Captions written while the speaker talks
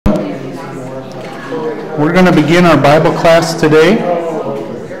We're going to begin our Bible class today.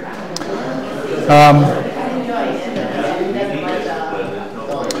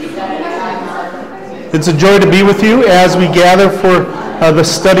 It's a joy to be with you as we gather for the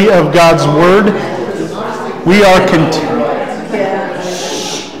study of God's Word.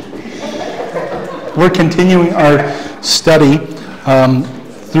 We're continuing our study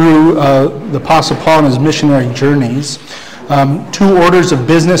through the Apostle Paul and his missionary journeys. Two orders of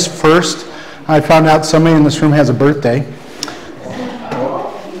business. First, I found out somebody in this room has a birthday.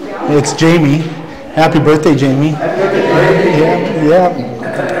 It's Jamie. Happy birthday, Jamie. Yeah.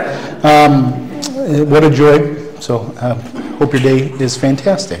 What a joy. So, hope your day is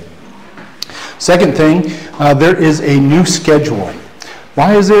fantastic. Second thing, there is a new schedule.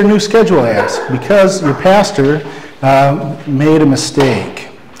 Why is there a new schedule, I ask? Because your pastor made a mistake.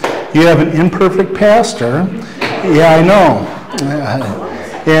 You have an imperfect pastor. Yeah, I know.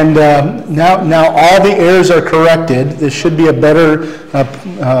 And now all the errors are corrected. This should be a better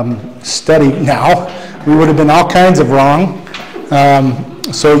study now. We would have been all kinds of wrong.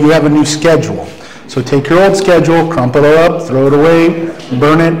 So you have a new schedule. So take your old schedule, crumple it up, throw it away,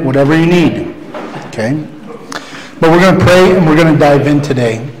 burn it, whatever you need. Okay? But we're going to pray and we're going to dive in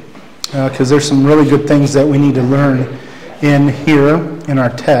today because there's some really good things that we need to learn in here in our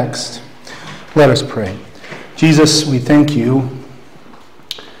text. Let us pray. Jesus, we thank you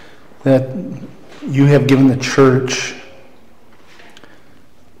that you have given the church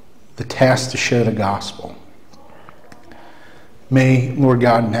the task to share the gospel. May, Lord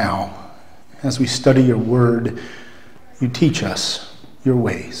God, now, as we study your word, you teach us your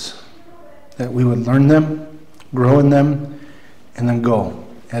ways, that we would learn them, grow in them, and then go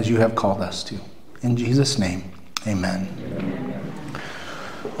as you have called us to. In Jesus' name, amen.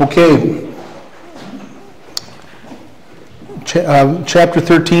 Okay. Chapter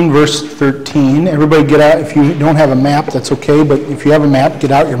 13, verse 13. Everybody get out. If you don't have a map, that's okay, but if you have a map,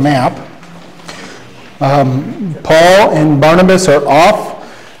 get out your map. Paul and Barnabas are off.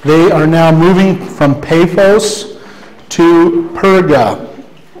 They are now moving from Paphos to Perga.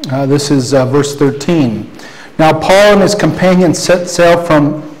 This is verse 13. Now Paul and his companions set sail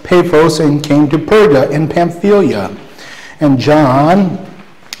from Paphos and came to Perga in Pamphylia. And John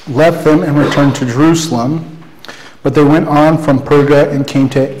left them and returned to Jerusalem. But they went on from Perga and came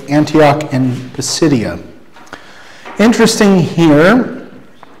to Antioch in Pisidia. Interesting here,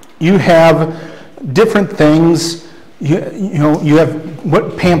 you have different things. You have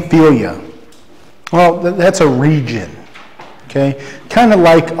what Pamphylia. Well, that's a region. Okay, kind of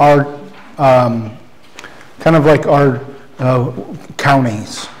like our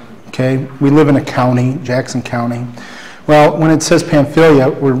counties. Okay, we live in a county, Jackson County. Well, when it says Pamphylia,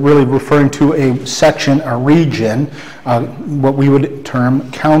 we're really referring to a section, a region, what we would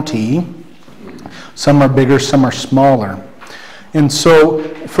term county. Some are bigger, some are smaller. And so,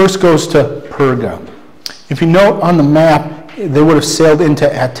 first goes to Perga. If you note on the map, they would have sailed into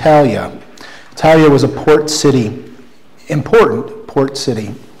Attalia. Attalia was a port city, important port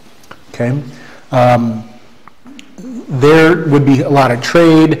city. Okay, there would be a lot of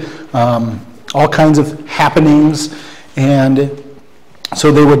trade, all kinds of happenings. And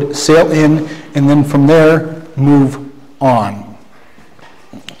so they would sail in and then from there move on.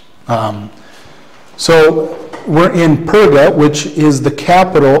 So we're in Perga, which is the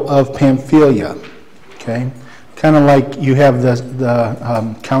capital of Pamphylia. Okay, kind of like you have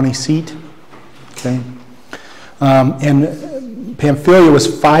the county seat. Okay, and Pamphylia was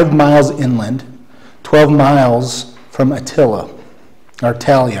 5 miles inland, 12 miles from Attalia.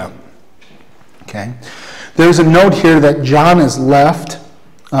 Okay. There's a note here that John has left.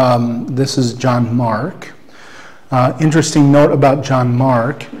 This is John Mark. Interesting note about John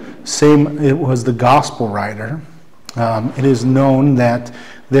Mark. It was the gospel writer. It is known that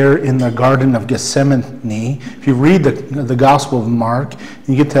there in the Garden of Gethsemane, if you read the Gospel of Mark,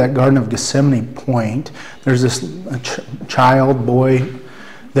 you get to that Garden of Gethsemane point, there's this child, boy,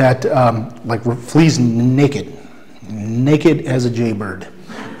 that flees naked as a jaybird.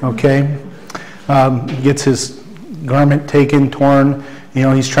 Okay? Gets his garment taken, torn,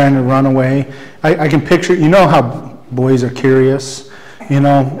 he's trying to run away. I can picture, how boys are curious,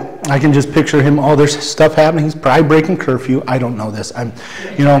 I can just picture him, there's stuff happening, he's probably breaking curfew, I don't know this,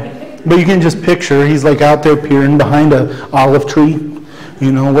 but you can just picture, he's like out there peering behind an olive tree,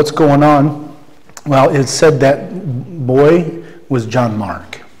 what's going on. Well, it said that boy was John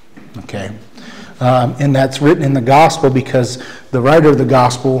Mark, okay, and that's written in the gospel because the writer of the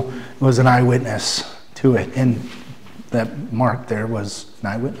gospel was an eyewitness to it, and that Mark there was an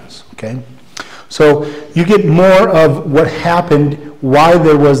eyewitness, okay? So you get more of what happened, why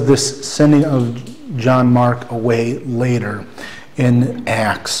there was this sending of John Mark away later in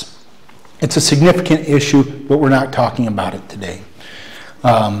Acts. It's a significant issue, but we're not talking about it today.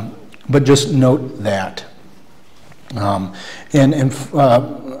 But just note that. In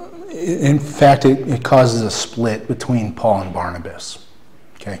fact, it causes a split between Paul and Barnabas.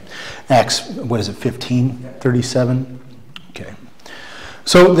 Okay, Acts, what is it, 15:37? Okay.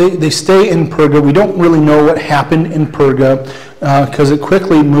 So they stay in Perga. We don't really know what happened in Perga because it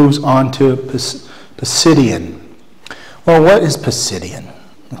quickly moves on to Pisidian. Well, what is Pisidian?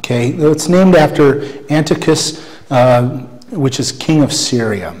 Okay, it's named after Antiochus, which is king of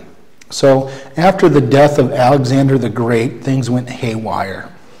Syria. So after the death of Alexander the Great, things went haywire.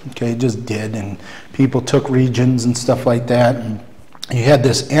 Okay, it just did, and people took regions and stuff like that. And you had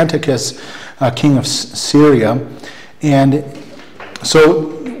this Antiochus, king of Syria, and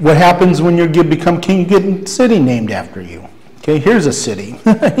so what happens when you become king? You get a city named after you. Okay, here's a city.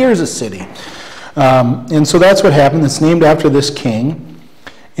 Here's a city. And so that's what happened. It's named after this king,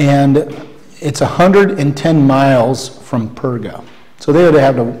 and it's 110 miles from Perga. So they would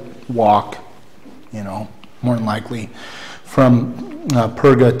have to walk, more than likely, from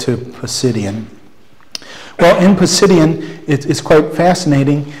Perga to Pisidian. Well, in Pisidian, it's quite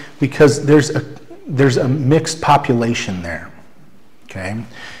fascinating because there's a mixed population there. Okay,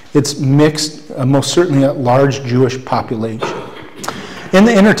 it's mixed, most certainly a large Jewish population. In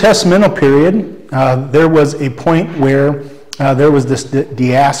the intertestamental period, there was a point where there was this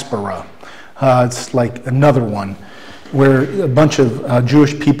diaspora. It's like another one, where a bunch of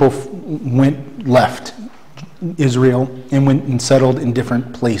Jewish people left Israel and went and settled in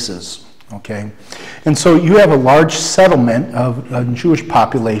different places. Okay, and so you have a large settlement of a Jewish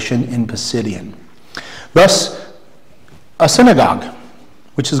population in Pisidian. Thus, a synagogue,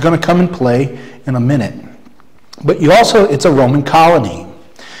 which is going to come and play in a minute. But it's a Roman colony.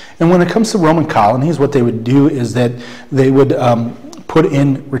 And when it comes to Roman colonies, what they would do is that they would put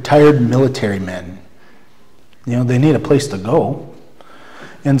in retired military men. They need a place to go.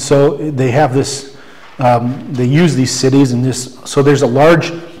 And so they have this, they use these cities, and so there's a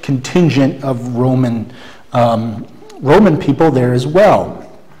large contingent of Roman people there as well.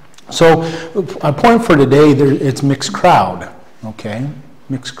 So a point for today, it's mixed crowd, okay?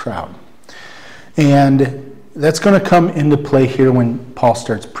 Mixed crowd. And that's going to come into play here when Paul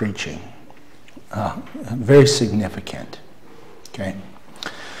starts preaching. Very significant, okay?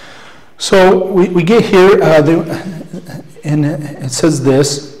 So we get here, and it says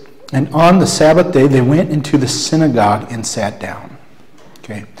this, and on the Sabbath day they went into the synagogue and sat down.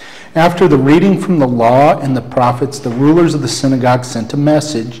 Okay. After the reading from the law and the prophets, the rulers of the synagogue sent a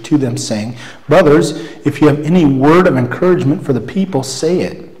message to them saying, "Brothers, if you have any word of encouragement for the people, say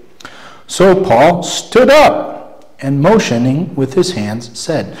it." So Paul stood up and motioning with his hands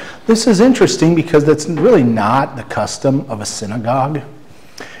said. This is interesting because that's really not the custom of a synagogue.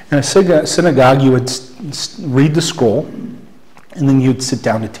 In a synagogue, you would read the scroll, and then you'd sit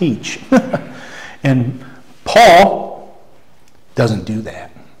down to teach. And Paul doesn't do that.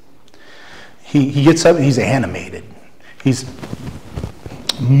 He gets up and he's animated. He's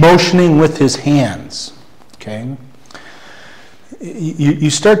motioning with his hands. Okay? You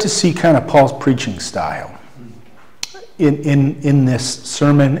start to see kind of Paul's preaching style in this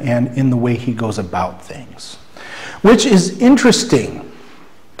sermon and in the way he goes about things, which is interesting.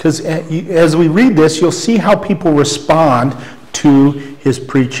 Because as we read this, you'll see how people respond to his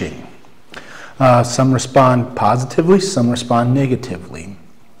preaching. Some respond positively, some respond negatively.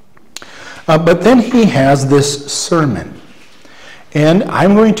 But then he has this sermon. And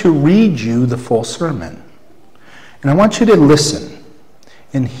I'm going to read you the full sermon. And I want you to listen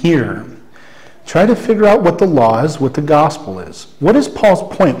and hear. Try to figure out what the law is, what the gospel is. What is Paul's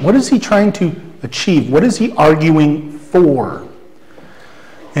point? What is he trying to achieve? What is he arguing for?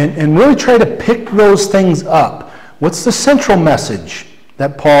 And really try to pick those things up. What's the central message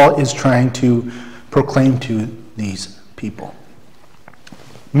that Paul is trying to proclaim to these people?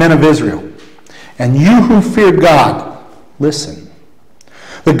 Men of Israel, and you who fear God, listen.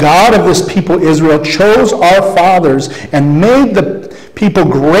 The God of this people Israel chose our fathers and made the people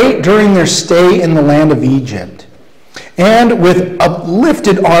great during their stay in the land of Egypt. And with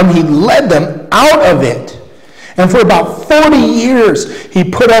uplifted arm he led them out of it. And for about 40 years he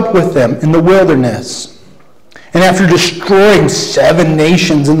put up with them in the wilderness. And after destroying 7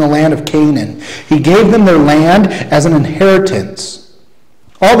 nations in the land of Canaan, he gave them their land as an inheritance.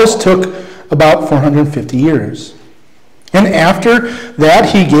 All this took about 450 years. And after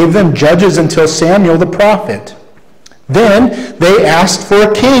that he gave them judges until Samuel the prophet. Then they asked for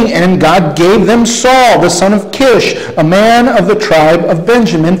a king, and God gave them Saul, the son of Kish, a man of the tribe of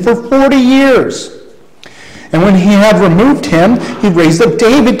Benjamin, for 40 years. And when he had removed him, he raised up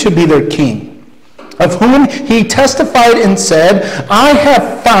David to be their king, of whom he testified and said, I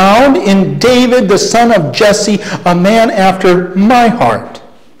have found in David the son of Jesse a man after my heart,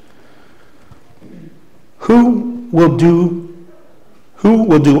 who will do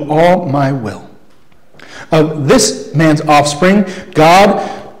all my will. Of this man's offspring, God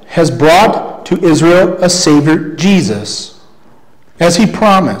has brought to Israel a Savior, Jesus, as he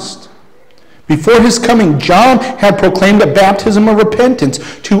promised. Before his coming, John had proclaimed a baptism of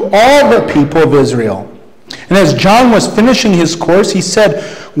repentance to all the people of Israel. And as John was finishing his course, he said,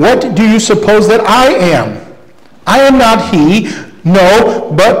 What do you suppose that I am? I am not he.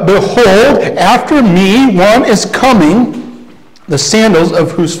 No, but behold, after me one is coming, the sandals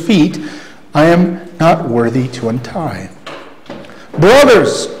of whose feet I am not worthy to untie.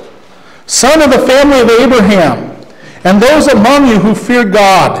 Brothers, son of the family of Abraham, and those among you who fear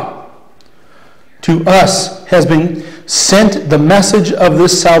God, to us has been sent the message of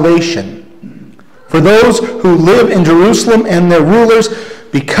this salvation. For those who live in Jerusalem and their rulers,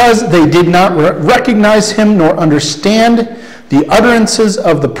 because they did not recognize him nor understand the utterances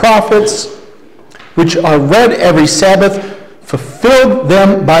of the prophets, which are read every Sabbath, fulfilled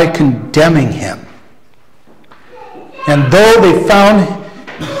them by condemning him. And though they found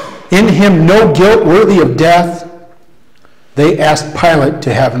in him no guilt worthy of death, they asked Pilate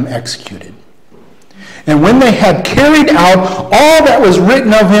to have him executed. And when they had carried out all that was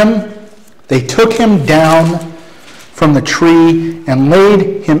written of him, they took him down from the tree and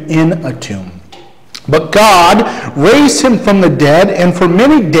laid him in a tomb. But God raised him from the dead, and for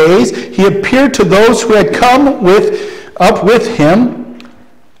many days he appeared to those who had come up with him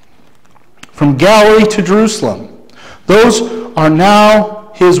from Galilee to Jerusalem. Those are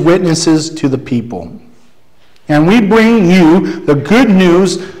now his witnesses to the people. And we bring you the good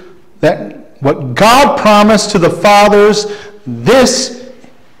news that what God promised to the fathers, this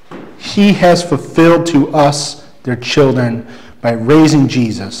he has fulfilled to us, their children, by raising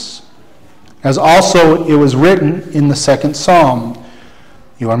Jesus. As also it was written in the second psalm,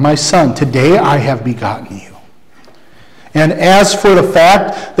 You are my son, today I have begotten you. And as for the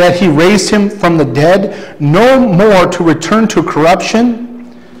fact that he raised him from the dead, no more to return to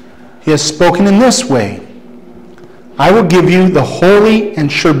corruption, he has spoken in this way, I will give you the holy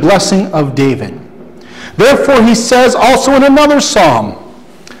and sure blessing of David. Therefore he says also in another psalm,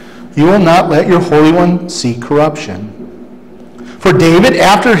 You will not let your Holy One see corruption. For David,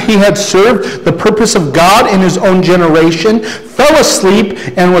 after he had served the purpose of God in his own generation, fell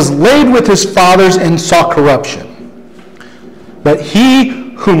asleep and was laid with his fathers and saw corruption. But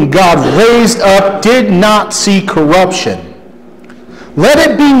he whom God raised up did not see corruption. Let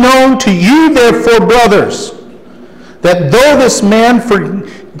it be known to you, therefore, brothers, that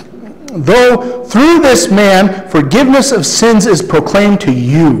though through this man forgiveness of sins is proclaimed to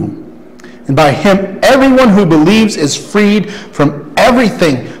you, and by him everyone who believes is freed from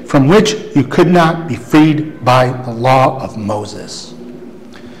everything from which you could not be freed by the law of Moses.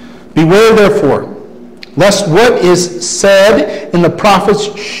 Beware, therefore, lest what is said in the prophets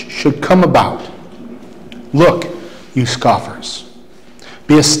should come about. Look, you scoffers,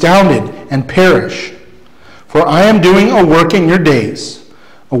 be astounded and perish. For I am doing a work in your days,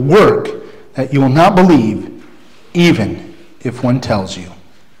 a work that you will not believe, even if one tells you.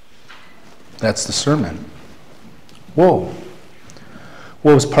 That's the sermon. Whoa.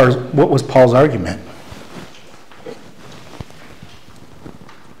 What was Paul's argument?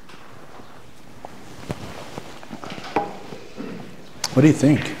 What do you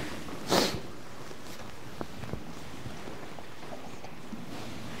think?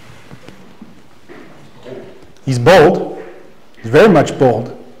 He's bold. He's very much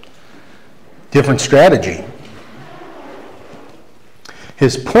bold. Different strategy.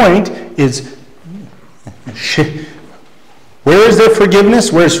 His point is, where is there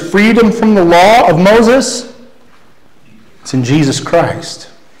forgiveness? Where is freedom from the law of Moses? It's in Jesus Christ.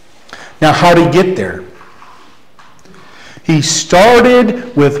 Now, how did he get there? He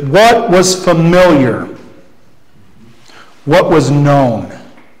started with what was familiar, what was known.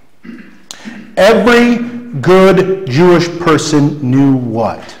 Every good Jewish person knew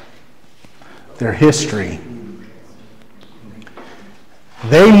what? Their history.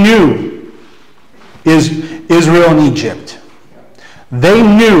 They knew Israel and Egypt. They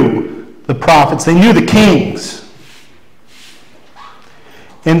knew the prophets. They knew the kings.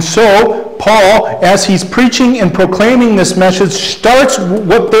 And so, Paul, as he's preaching and proclaiming this message, starts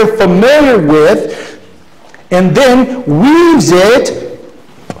what they're familiar with and then weaves it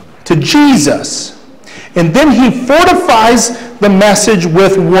to Jesus. And then he fortifies the message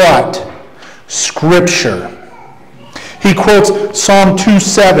with what? Scripture. He quotes Psalm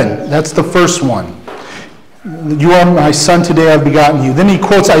 2:7. That's the first one. You are my son, today I've begotten you. Then he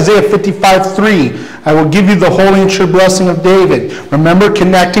quotes Isaiah 55:3. I will give you the holy and sure blessing of David. Remember,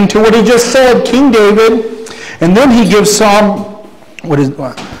 connecting to what he just said, King David. And then he gives Psalm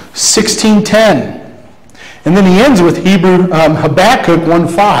 16:10. And then he ends with Habakkuk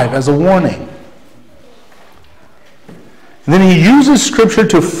 1:5 as a warning. And then he uses Scripture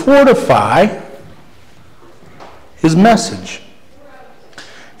to fortify his message.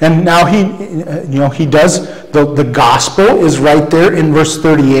 And now he does, the gospel is right there in verse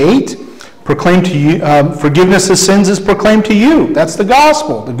 38. Proclaim to you, forgiveness of sins is proclaimed to you. That's the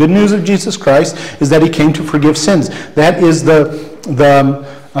gospel. The good news of Jesus Christ is that he came to forgive sins. That is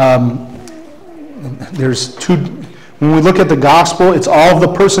there's two, when we look at the gospel, it's all of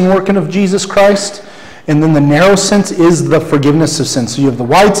the person working of Jesus Christ. And then the narrow sense is the forgiveness of sins. So you have the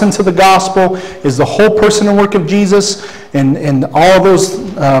wide sense of the gospel is the whole person and work of Jesus, and all those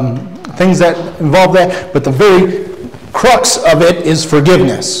things that involve that. But the very crux of it is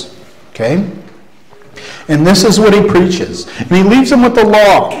forgiveness. Okay? And this is what he preaches. And he leaves them with the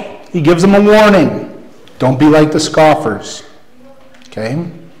law. He gives them a warning. Don't be like the scoffers. Okay?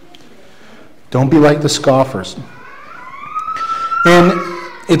 Don't be like the scoffers. And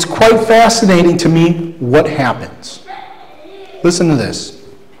it's quite fascinating to me what happens. Listen to this.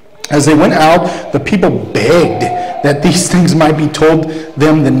 As they went out, the people begged that these things might be told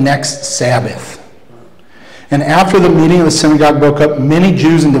them the next Sabbath. And after the meeting of the synagogue broke up, many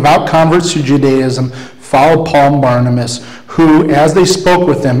Jews and devout converts to Judaism followed Paul and Barnabas, who, as they spoke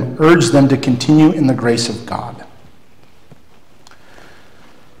with them, urged them to continue in the grace of God.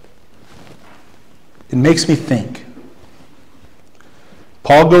 It makes me think.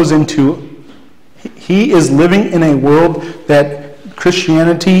 Paul goes into, he is living in a world that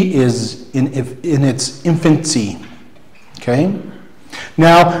Christianity is in its infancy. Okay?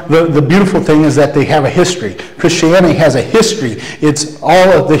 Now, the beautiful thing is that they have a history. Christianity has a history. It's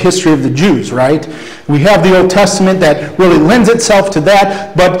all of the history of the Jews, right? We have the Old Testament that really lends itself to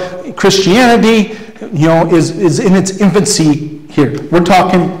that, but Christianity, is in its infancy here. We're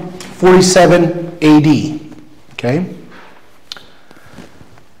talking 47 AD. Okay?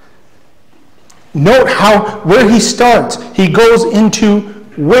 Note where he starts. He goes into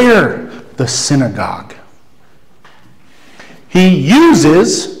where? The synagogue. He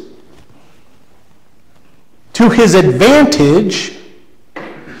uses to his advantage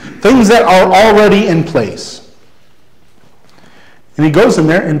things that are already in place. And he goes in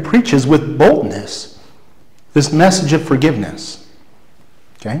there and preaches with boldness this message of forgiveness.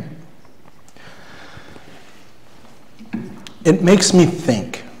 Okay? It makes me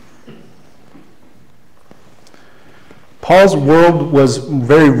think. Paul's world was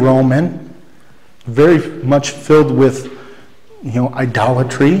very Roman, very much filled with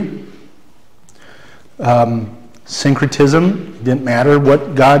idolatry, syncretism. It didn't matter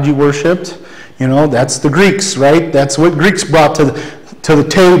what God you worshipped. That's the Greeks, right? That's what Greeks brought to the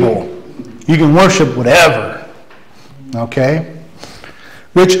table. You can worship whatever. Okay?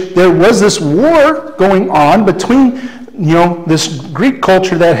 Which there was this war going on between, this Greek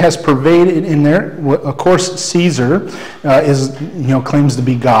culture that has pervaded in there. Of course, Caesar claims to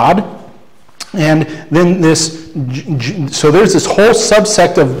be God. And then so there's this whole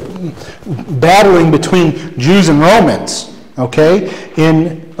subsect of battling between Jews and Romans, okay,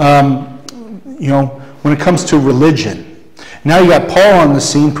 when it comes to religion. Now you got Paul on the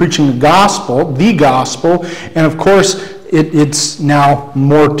scene preaching the gospel, and of course it's now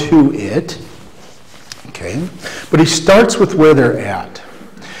more to it, okay. But he starts with where they're at.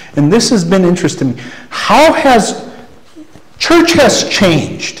 And this has been interesting. Church has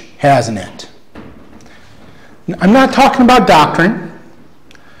changed, hasn't it? I'm not talking about doctrine.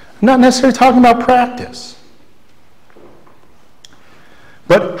 I'm not necessarily talking about practice.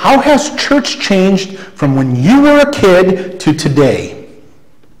 But how has church changed from when you were a kid to today?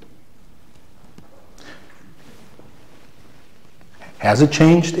 Has it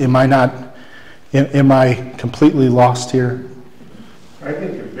changed? Am I completely lost here? I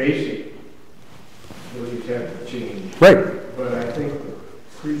think the basic beliefs haven't changed. Right. But I think the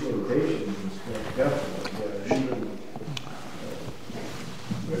presentations and stuff definitely.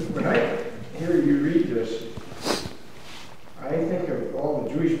 When I hear you read this, I think of all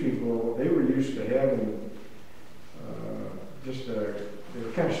the Jewish people. They were used to having they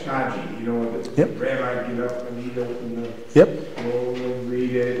were kind of stodgy, the rabbi would get up and he'd open the roll and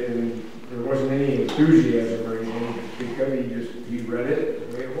read it, and there wasn't any enthusiasm or anything because he read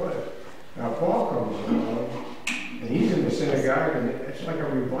it the way it was. Now Paul comes along and he's in the synagogue and it's like a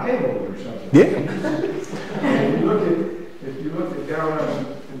revival or something. Yeah. And look at down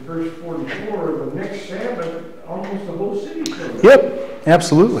in verse 44, the next Sabbath, almost the whole city filled up. Yep,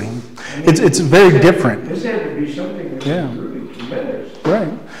 absolutely. I mean, it's very different. This had to be something that was really tremendous.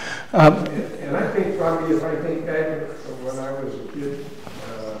 Right. And I think probably if I think back when I was a kid, I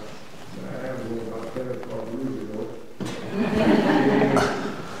was about 10 or 12 years ago.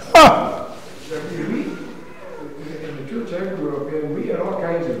 In the church I grew up in, we had all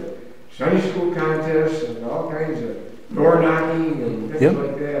kinds of Sunday school contests and all kinds of door knocking and things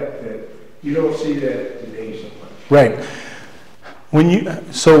like that you don't see that today so much. Right.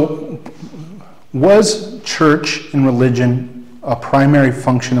 So was church and religion a primary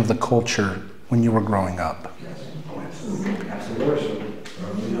function of the culture when you were growing up?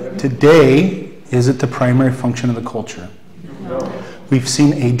 Absolutely. Today, is it the primary function of the culture? No. We've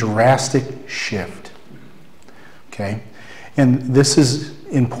seen a drastic shift. Okay? And this is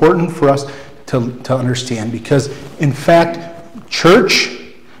important for us to understand because, in fact, church,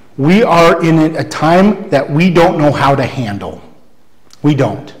 we are in a time that we don't know how to handle. We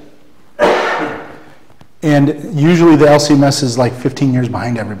don't. And usually the LCMS is like 15 years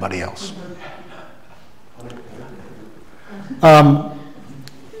behind everybody else.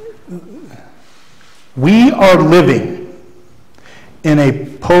 We are living in a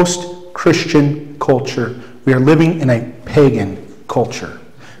post-Christian culture. We are living in a pagan culture,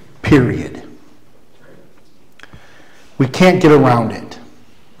 period. We can't get around it.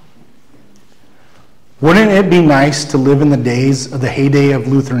 Wouldn't it be nice to live in the days of the heyday of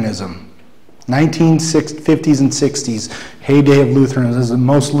Lutheranism? 1950s and 60s, heyday of Lutheranism,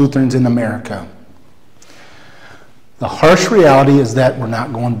 most Lutherans in America. The harsh reality is that we're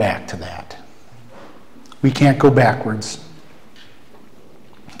not going back to that. We can't go backwards.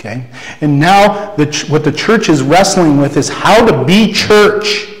 Okay? And now what the church is wrestling with is how to be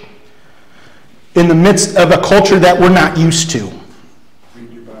church in the midst of a culture that we're not used to.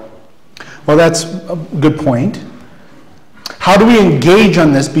 Well, that's a good point. How do we engage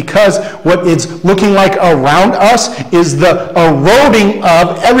on this? Because what is looking like around us is the eroding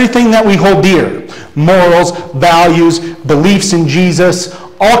of everything that we hold dear. Morals, values, beliefs in Jesus,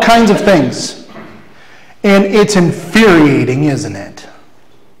 all kinds of things. And it's infuriating, isn't it?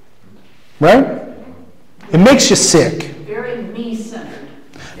 Right? It makes you sick. Very me-centered.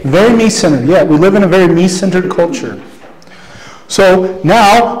 Very me-centered, yeah. We live in a very me-centered culture. So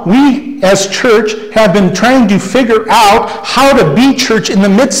now we as church have been trying to figure out how to be church in the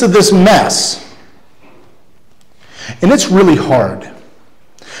midst of this mess. And it's really hard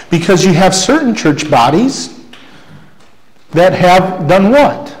because you have certain church bodies that have done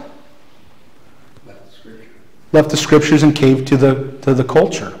what? Left the scriptures and caved to the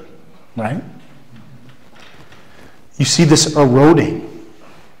culture, right? You see this eroding.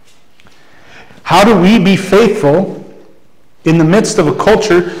 How do we be faithful in the midst of a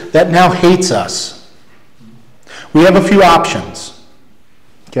culture that now hates us? We have a few options.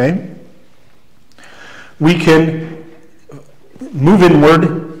 Okay? We can move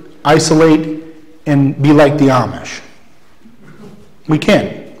inward, isolate, and be like the Amish. We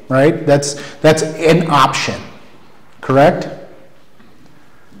can, right? That's an option. Correct?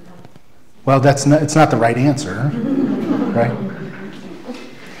 Well, it's not the right answer, right?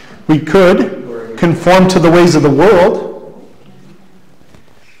 We could conform to the ways of the world.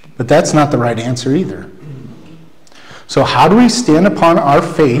 But that's not the right answer either. So how do we stand upon our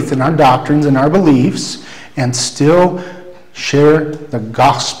faith and our doctrines and our beliefs and still share the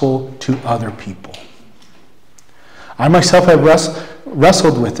gospel to other people? I myself have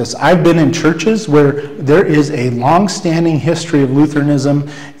wrestled with this. I've been in churches where there is a long-standing history of Lutheranism,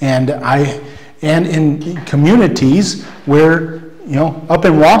 and in communities where, up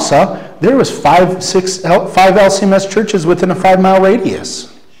in Wausau, there was five LCMS churches within a 5-mile radius.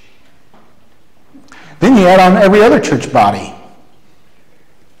 Then you add on every other church body.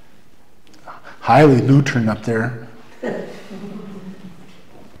 Highly Lutheran up there.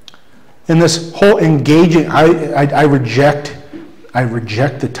 And this whole engaging, I reject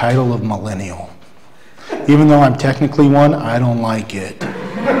the title of millennial. Even though I'm technically one, I don't like it.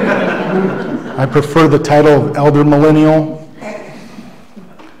 I prefer the title of elder millennial.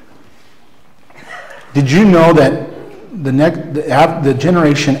 Did you know that the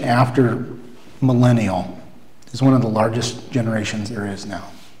generation after millennial is one of the largest generations there is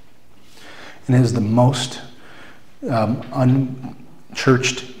now? And it is the most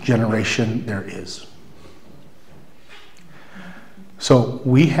unchurched generation there is. So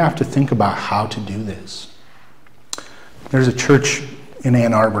we have to think about how to do this. There's a church in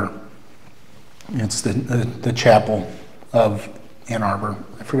Ann Arbor. It's the chapel of Ann Arbor.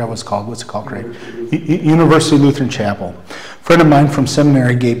 I forgot what it's called. What's it called, Craig? University Lutheran Chapel. A friend of mine from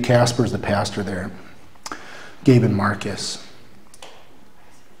seminary, Gabe Casper, is the pastor there. Gabe and Marcus.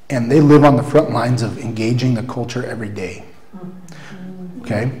 And they live on the front lines of engaging the culture every day.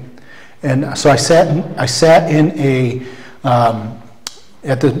 Okay? And so I sat in a,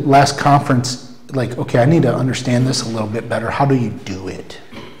 at the last conference, like, okay, I need to understand this a little bit better. How do you do it?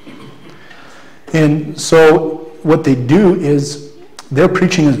 And so what they do is their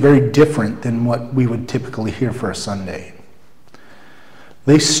preaching is very different than what we would typically hear for a Sunday.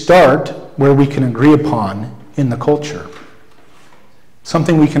 They start where we can agree upon in the culture.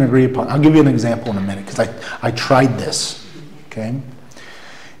 Something we can agree upon. I'll give you an example in a minute because I tried this. Okay?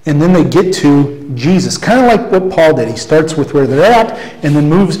 And then they get to Jesus, kind of like what Paul did. He starts with where they're at and then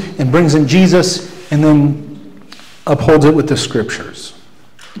moves and brings in Jesus and then upholds it with the scriptures.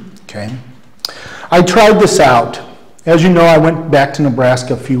 Okay? I tried this out. As you know, I went back to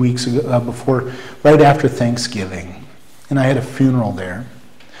Nebraska a few weeks ago, right after Thanksgiving, and I had a funeral there.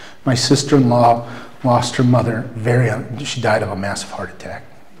 My sister-in-law lost her mother she died of a massive heart attack.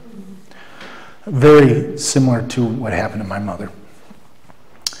 Very similar to what happened to my mother.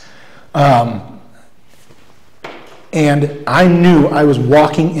 And I knew I was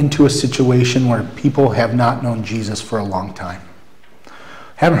walking into a situation where people have not known Jesus for a long time.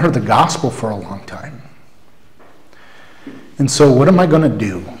 Haven't heard the gospel for a long time. And so what am I going to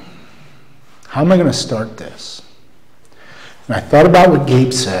do? How am I going to start this? And I thought about what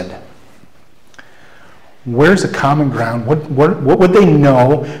Gabe said. Where's the common ground? What would they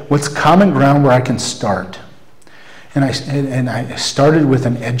know? What's common ground where I can start? And I started with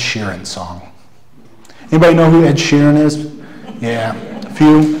an Ed Sheeran song. Anybody know who Ed Sheeran is? Yeah, a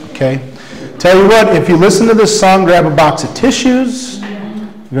few, okay. Tell you what, if you listen to this song, grab a box of tissues.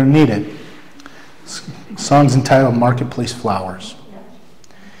 You're going to need it. The song's entitled Marketplace Flowers.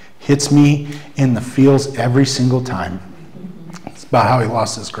 Hits me in the feels every single time. It's about how he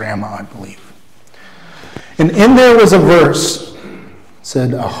lost his grandma, I believe. And in there was a verse. It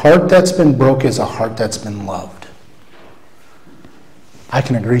said, a heart that's been broke is a heart that's been loved. I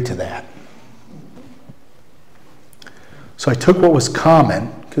can agree to that. So I took what was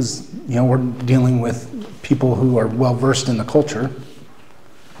common, because we're dealing with people who are well versed in the culture,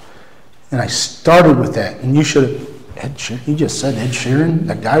 and I started with that. And you should have, you just said Ed Sheeran,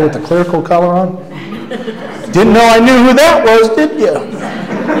 that guy with the clerical collar on? Didn't know I knew who that was, did you?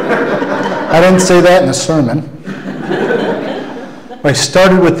 I didn't say that in the sermon. I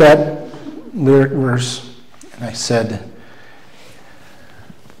started with that lyric verse, and I said,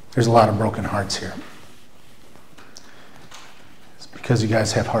 there's a lot of broken hearts here. It's because you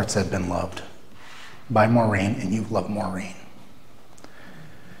guys have hearts that have been loved by Maureen, and you've loved Maureen.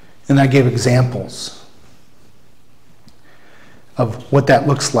 And I gave examples of what that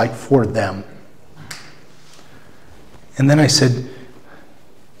looks like for them. And then I said,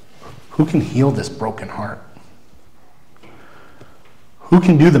 who can heal this broken heart? Who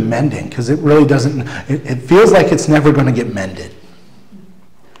can do the mending? Because it really doesn't, it feels like it's never going to get mended.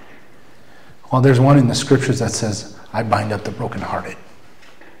 Well, there's one in the scriptures that says, I bind up the brokenhearted.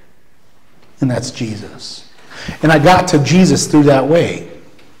 And that's Jesus. And I got to Jesus through that way.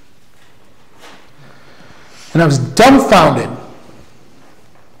 And I was dumbfounded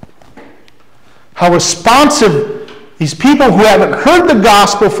how responsive these people who haven't heard the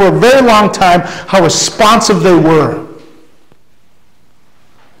gospel for a very long time, how responsive they were.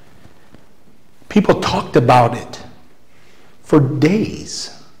 People talked about it for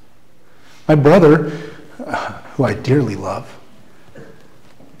days. My brother, who I dearly love,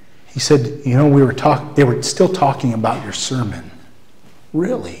 he said, they were still talking about your sermon.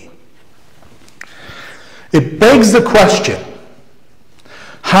 Really? It begs the question,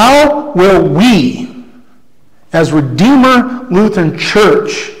 how will we, as Redeemer Lutheran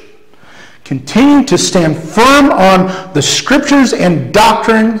Church, continue to stand firm on the scriptures and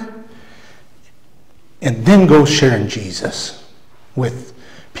doctrine and then go sharing Jesus with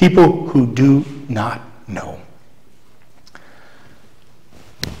people who do not know?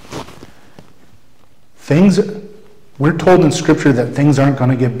 We're told in Scripture that things aren't going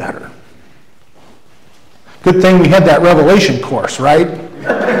to get better. Good thing we had that Revelation course, right?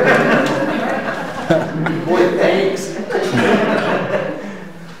 Boy, thanks.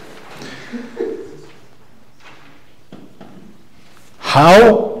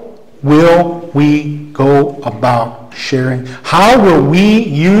 How will we go about sharing? How will we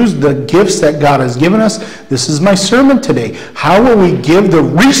use the gifts that God has given us? This is my sermon today. How will we give the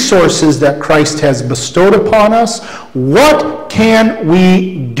resources that Christ has bestowed upon us? What can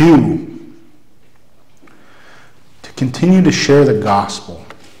we do to continue to share the gospel.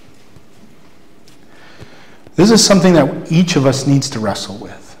 This is something that each of us needs to wrestle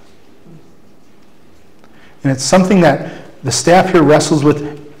with. And it's something that the staff here wrestles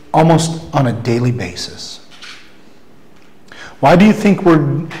with almost on a daily basis. Why do you think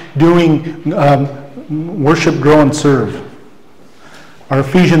we're doing worship, grow, and serve? Or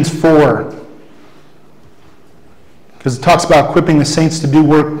Ephesians 4. Because it talks about equipping the saints to do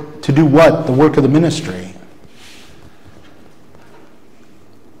work, to do what? The work of the ministry.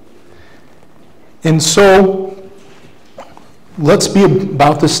 And so, let's be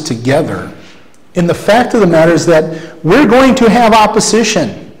about this together. And the fact of the matter is that we're going to have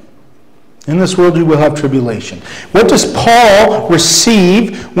opposition. In this world you will have tribulation. What does Paul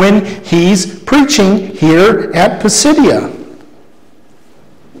receive when he's preaching here at Pisidia?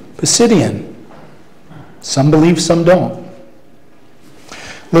 Pisidian. Some believe, some don't.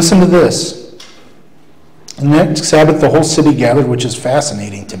 Listen to this. The next Sabbath the whole city gathered, which is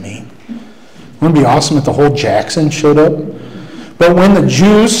fascinating to me. Wouldn't it be awesome if the whole Jackson showed up? But when the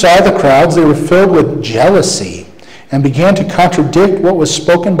Jews saw the crowds, they were filled with jealousy and began to contradict what was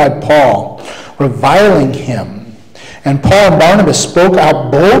spoken by Paul, reviling him. And Paul and Barnabas spoke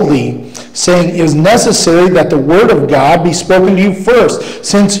out boldly, saying, "It is necessary that the word of God be spoken to you first,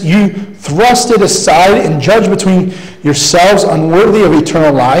 since you thrust it aside and judge between yourselves unworthy of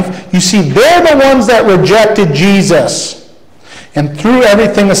eternal life. You see, they're the ones that rejected Jesus and threw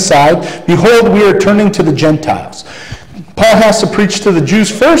everything aside. Behold, we are turning to the Gentiles." Paul has to preach to the Jews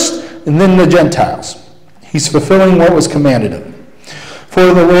first and then the Gentiles. He's fulfilling what was commanded of him.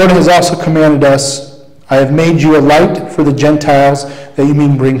 "For the Lord has also commanded us, I have made you a light for the Gentiles, that you may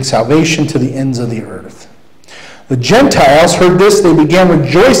bring salvation to the ends of the earth." The Gentiles heard this, they began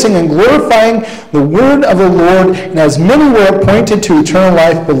rejoicing and glorifying the word of the Lord, and as many were appointed to eternal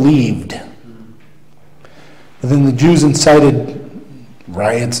life believed. But then the Jews incited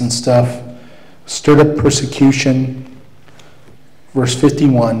riots and stuff, stirred up persecution. Verse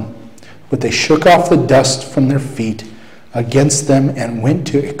 51, "But they shook off the dust from their feet against them and went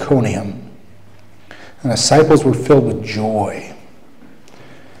to Iconium. And the disciples were filled with joy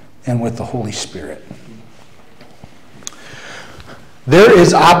and with the Holy Spirit." There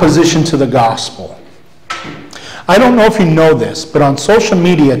is opposition to the gospel. I don't know if you know this, but on social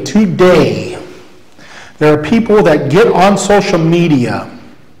media today, there are people that get on social media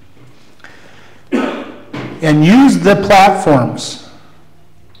and use the platforms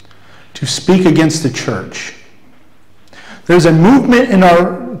to speak against the church. There's a movement in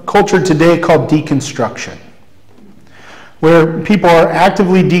our culture today called deconstruction, where people are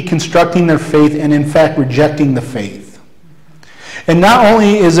actively deconstructing their faith and in fact rejecting the faith. And not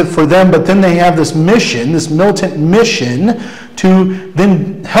only is it for them, but then they have this mission, this militant mission, to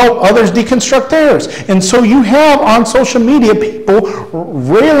then help others deconstruct theirs. And so you have on social media people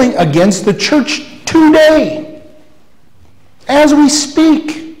railing against the church today, as we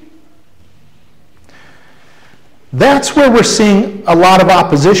speak. That's where we're seeing a lot of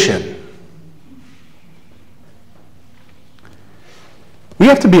opposition. We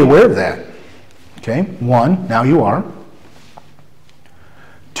have to be aware of that. Okay, one, now you are.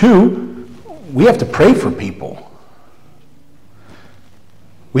 Two, we have to pray for people.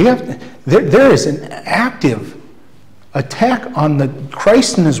 There is an active attack on the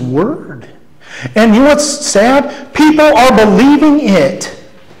Christ and His Word. And you know what's sad? People are believing it.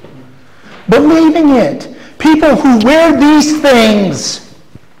 Believing it. People who wear these things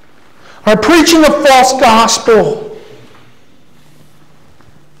are preaching a false gospel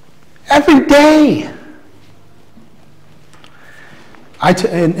every day.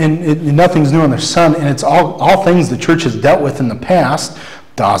 And nothing's new under the sun, and it's all things the church has dealt with in the past,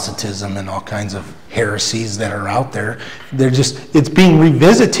 Docetism and all kinds of heresies that are out there. It's being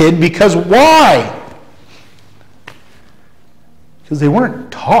revisited because why? Because they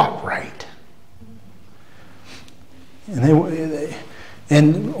weren't taught right. Or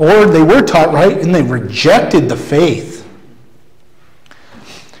they were taught right and they rejected the faith.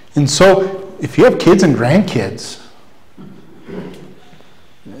 And so, if you have kids and grandkids,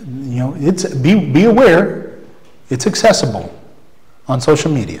 be aware, it's accessible on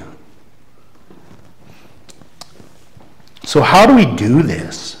social media. So how do we do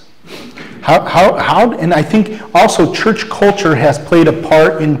this? And I think also church culture has played a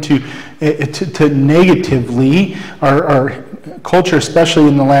part to negatively, our culture, especially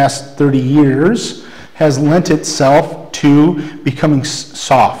in the last 30 years, has lent itself to becoming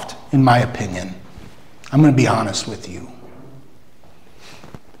soft, in my opinion. I'm going to be honest with you.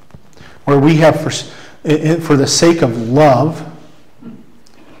 Where we have, for the sake of love,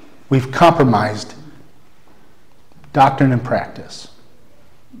 we've compromised Doctrine and practice.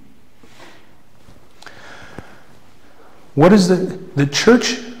 What is the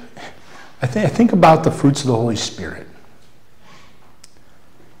church? I think about the fruits of the Holy Spirit.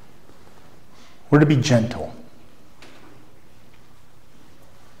 We're to be gentle.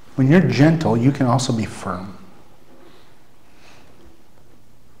 When you're gentle, you can also be firm.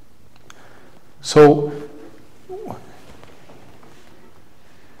 So,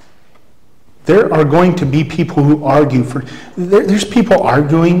 there are going to be people who argue for... There's people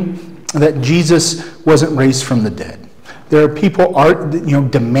arguing that Jesus wasn't raised from the dead. There are people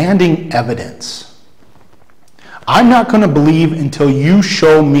demanding evidence. I'm not going to believe until you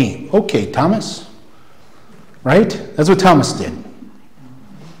show me. Okay, Thomas. Right? That's what Thomas did.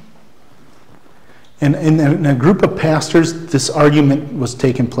 And in a group of pastors, this argument was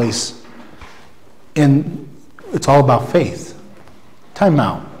taking place. And it's all about faith. Time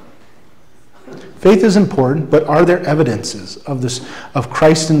out. Faith is important, but are there evidences of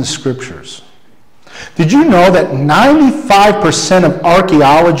Christ in the Scriptures? Did you know that 95% of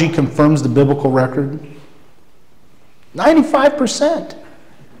archaeology confirms the biblical record? 95%.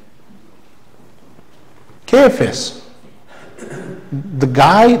 Caiaphas,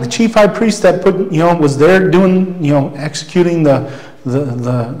 the chief high priest that was there doing, executing the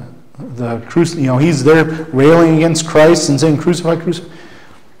he's there railing against Christ and saying, crucify, crucify.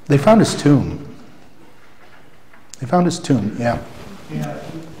 They found his tomb. They found his tomb, yeah. Yeah,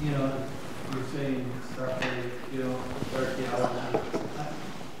 you're saying stuff like, archaeology.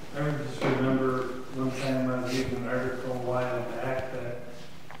 I just remember one time I was reading an article a while back that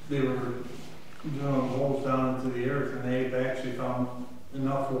they were doing holes down into the earth, and they've actually found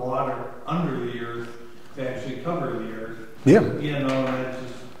enough water under the earth to actually cover the earth. Yeah. That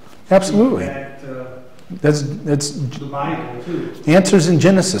just absolutely. That's the Bible too. Answers in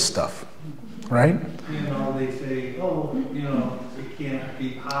Genesis stuff, right? They say, it can't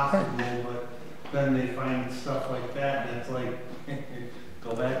be possible, but then they find stuff like that, and it's like,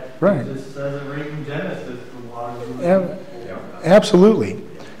 go back. Right. It just says it right in Genesis, the water. Absolutely.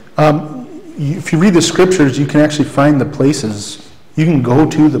 If you read the Scriptures, you can actually find the places. You can go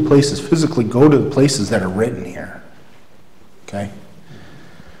to the places, physically go to the places that are written here. Okay?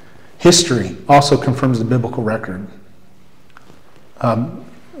 History also confirms the biblical record.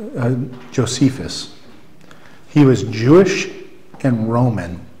 Josephus. He was Jewish and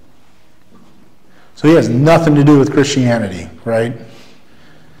Roman. So he has nothing to do with Christianity, right?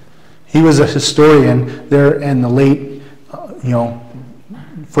 He was a historian there in the late,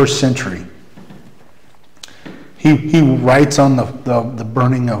 first century. He writes on the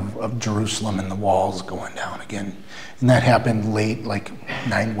burning of Jerusalem and the walls going down again. And that happened late,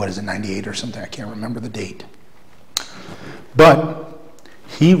 98 or something? I can't remember the date. But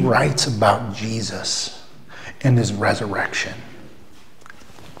he writes about Jesus and his resurrection.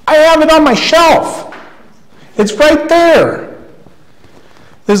 I have it on my shelf. It's right there.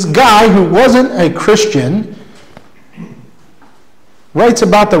 This guy who wasn't a Christian writes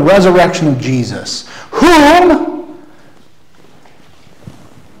about the resurrection of Jesus, whom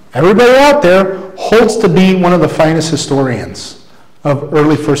everybody out there holds to be one of the finest historians of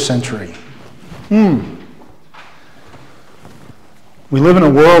early first century. We live in a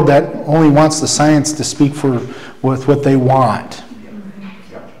world that only wants the science to speak with what they want.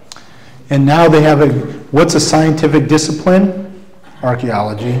 And now they have what's a scientific discipline?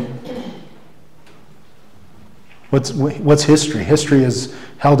 Archaeology. What's history? History is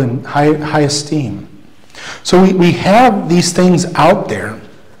held in high esteem. So we have these things out there.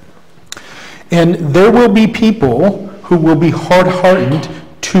 And there will be people who will be hard-hearted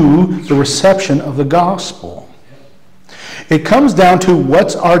to the reception of the gospel. It comes down to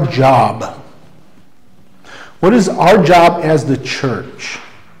what's our job? What is our job as the church?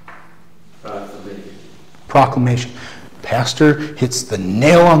 Proclamation. Pastor hits the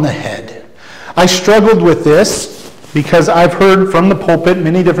nail on the head. I struggled with this because I've heard from the pulpit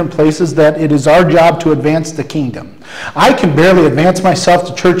many different places that it is our job to advance the kingdom. I can barely advance myself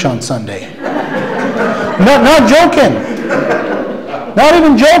to church on Sunday. Not joking. Not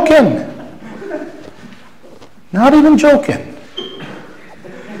even joking. Not even joking.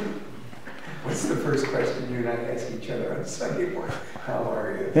 What's the first question you and I ask each other on Sunday morning? How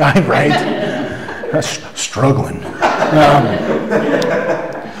are you? Yeah, right. Struggling.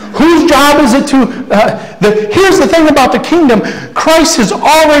 Whose job is it to... here's the thing about the kingdom. Christ has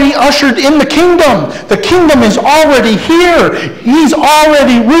already ushered in the kingdom. The kingdom is already here. He's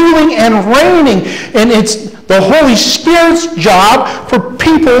already ruling and reigning. And it's the Holy Spirit's job for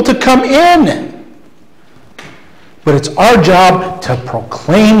people to come in. But it's our job to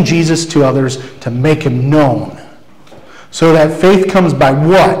proclaim Jesus to others, to make him known. So that faith comes by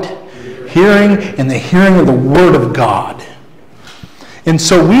what? Hearing, and the hearing of the Word of God. And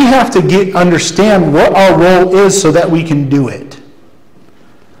so we have to understand what our role is so that we can do it.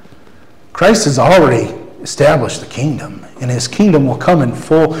 Christ has already established the kingdom, and his kingdom will come in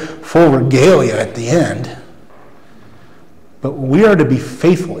full regalia at the end. But we are to be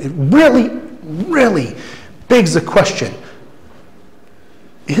faithful. It really, really begs the question,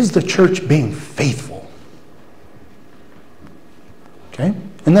 is the church being faithful? Okay?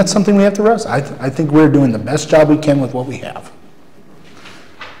 And that's something we have to wrestle. I think we're doing the best job we can with what we have.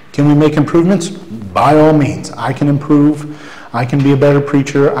 Can we make improvements? By all means. I can improve. I can be a better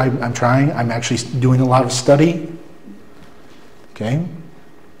preacher. I'm trying. I'm actually doing a lot of study. Okay?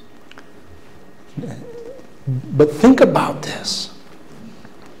 But think about this.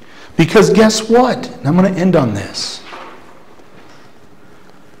 Because guess what? And I'm going to end on this.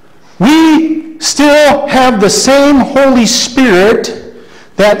 We still have the same Holy Spirit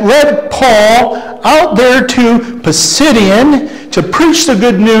that led Paul out there to Pisidian to preach the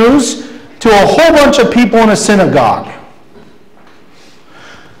good news to a whole bunch of people in a synagogue.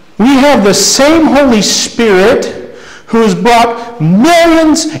 We have the same Holy Spirit who has brought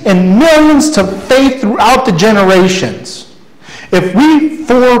millions and millions to faith throughout the generations. If we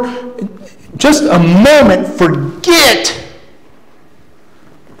for just a moment forget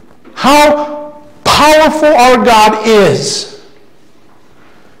how powerful our God is,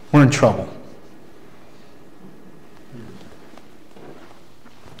 we're in trouble.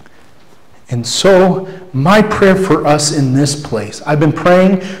 And so, my prayer for us in this place, I've been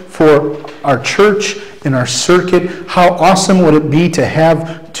praying for our church and our circuit. How awesome would it be to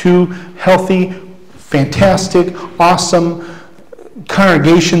have two healthy, fantastic, awesome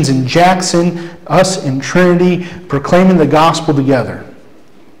congregations in Jackson, us in Trinity, proclaiming the gospel together.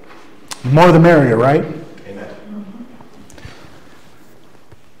 More the merrier, right? Amen.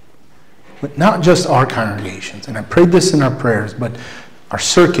 But not just our congregations. And I prayed this in our prayers, but our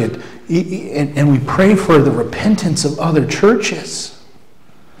circuit, and we pray for the repentance of other churches,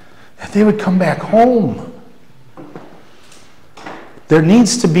 that they would come back home. There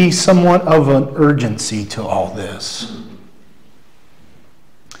needs to be somewhat of an urgency to all this.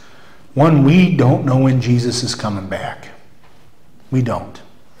 One, we don't know when Jesus is coming back. We don't.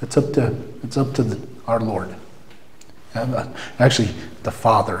 It's up to our Lord. Actually, the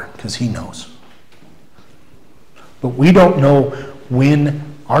Father, because he knows. But we don't know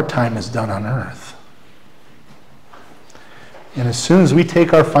when our time is done on earth. And as soon as we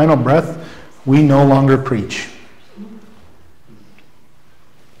take our final breath, we no longer preach.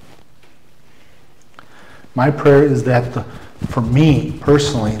 My prayer is that, for me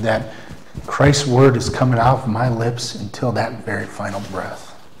personally, that Christ's word is coming out of my lips until that very final breath.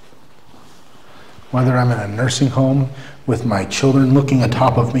 Whether I'm in a nursing home with my children looking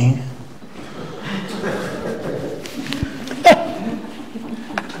atop of me,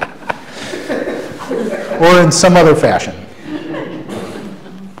 or in some other fashion.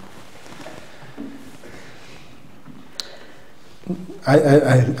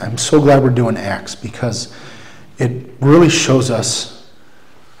 I'm so glad we're doing Acts, because it really shows us.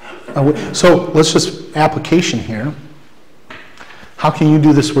 So let's just application here. How can you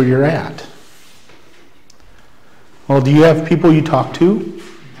do this where you're at? Well, do you have people you talk to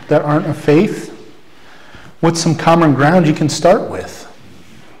that aren't of faith? What's some common ground you can start with?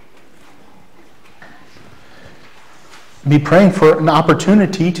 Be praying for an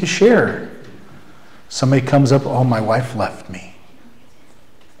opportunity to share. Somebody comes up, oh, my wife left me.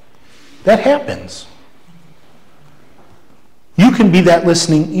 That happens. You can be that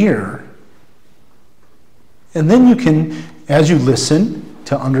listening ear. And then you can, as you listen,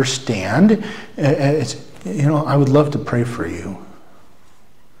 to understand, I would love to pray for you.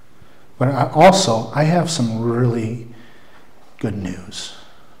 But I have some really good news.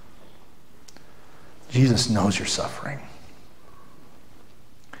 Jesus knows you're suffering.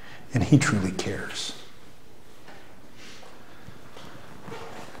 And he truly cares.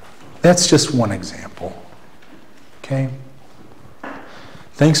 That's just one example. Okay?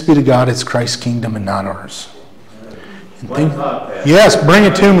 Thanks be to God, it's Christ's kingdom and not ours. One thought, Pastor. Yes, bring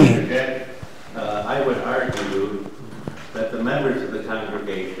it to me. I would argue that the members of the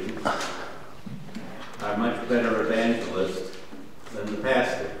congregation are much better evangelists than the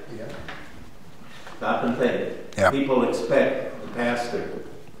pastor. Yeah. Stop and think. Yeah. People expect the pastor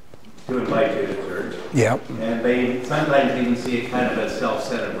to invite you to church. Yeah. And they sometimes even see it kind of as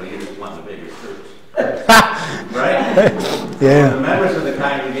self-centered, well, you just want the bigger church. Right? Yeah. The members of the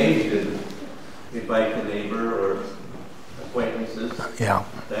congregation invite the neighbor or acquaintances. Yeah.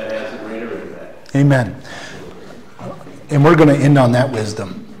 That has a greater impact. Amen. And we're going to end on that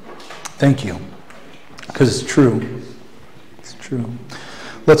wisdom. Thank you. Because it's true. It's true.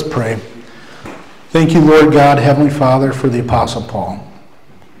 Let's pray. Thank you, Lord God, Heavenly Father, for the Apostle Paul.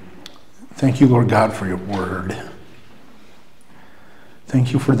 Thank you, Lord God, for your word.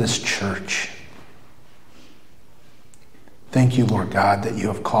 Thank you for this church. Thank you, Lord God, that you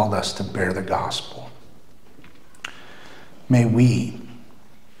have called us to bear the gospel. May we,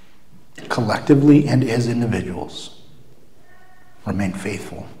 collectively and as individuals, remain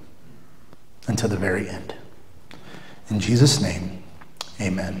faithful until the very end. In Jesus' name,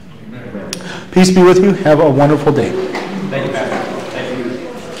 amen. Amen. Peace be with you. Have a wonderful day.